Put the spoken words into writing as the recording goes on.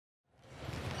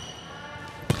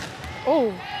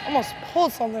Oh, almost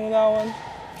pulled something with that one.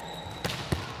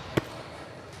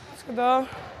 Let's go, though.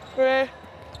 Ready?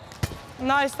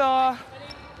 Nice, though.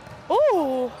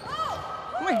 Oh!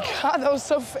 Oh my God, that was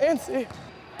so fancy.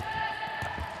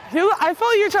 I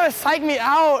felt like you were trying to psych me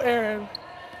out, Aaron.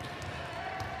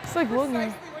 It's like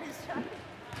looking.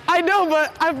 I know,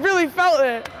 but I really felt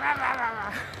it.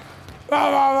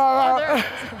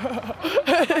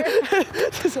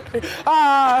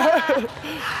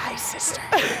 Hi, sister.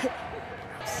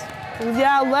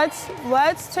 Yeah,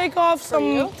 let's take off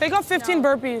some. Take off 15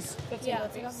 burpees. 15.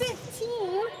 15.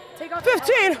 Take off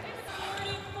 15.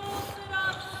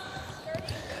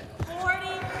 40.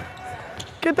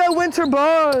 Get that winter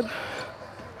bud.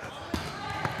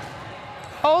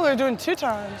 Oh, they're doing 2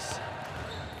 times.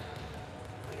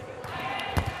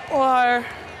 Or.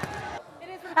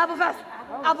 Applefest.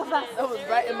 Applefest. That was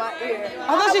right in my ear.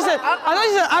 I thought she said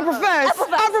I profess.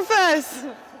 I profess.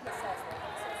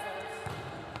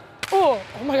 Oh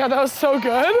my God, that was so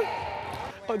good.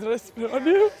 Oh, did I spit on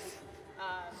you?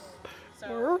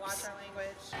 So Oops. watch our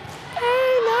language.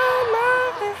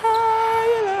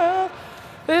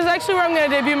 This is actually where I'm gonna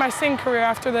debut my sing career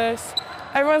after this.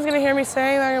 Everyone's gonna hear me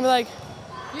sing, they're gonna be like,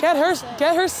 get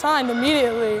her signed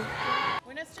immediately.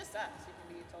 When it's just us,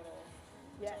 you can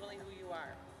be totally who you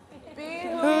are.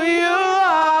 Who you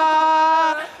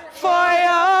are for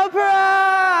your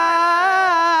pride.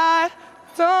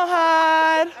 Don't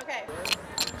hide. Okay.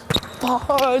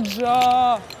 Fudge.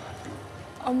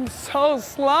 I'm so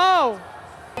slow.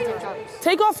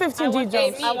 Take off 15 deep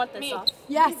jumps. I want this off.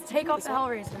 Yes, take off the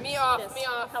Hellraiser. Me off. Me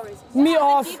off. Me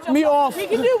off. Me off. We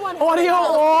can do one. Audio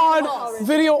on.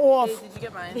 Video off. Did you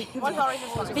get mine? One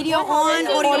Hellraiser. Video on,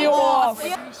 audio off.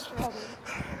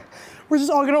 We're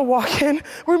just all gonna walk in.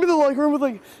 We're gonna be in the locker room with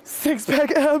like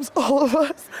 6-pack abs, all of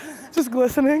us, just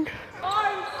glistening.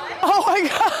 Oh my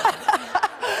God.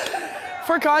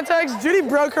 For context, Judy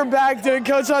broke her back doing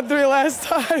Coach on 3 last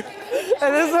time.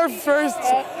 And this is her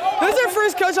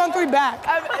first Coach on 3 back.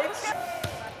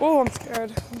 Oh, I'm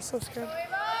scared. I'm so scared.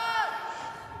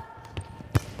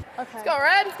 Okay. Let's go,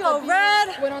 Red. Let's go,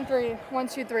 Red. Win on 3. 1,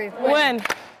 2, 3. Win.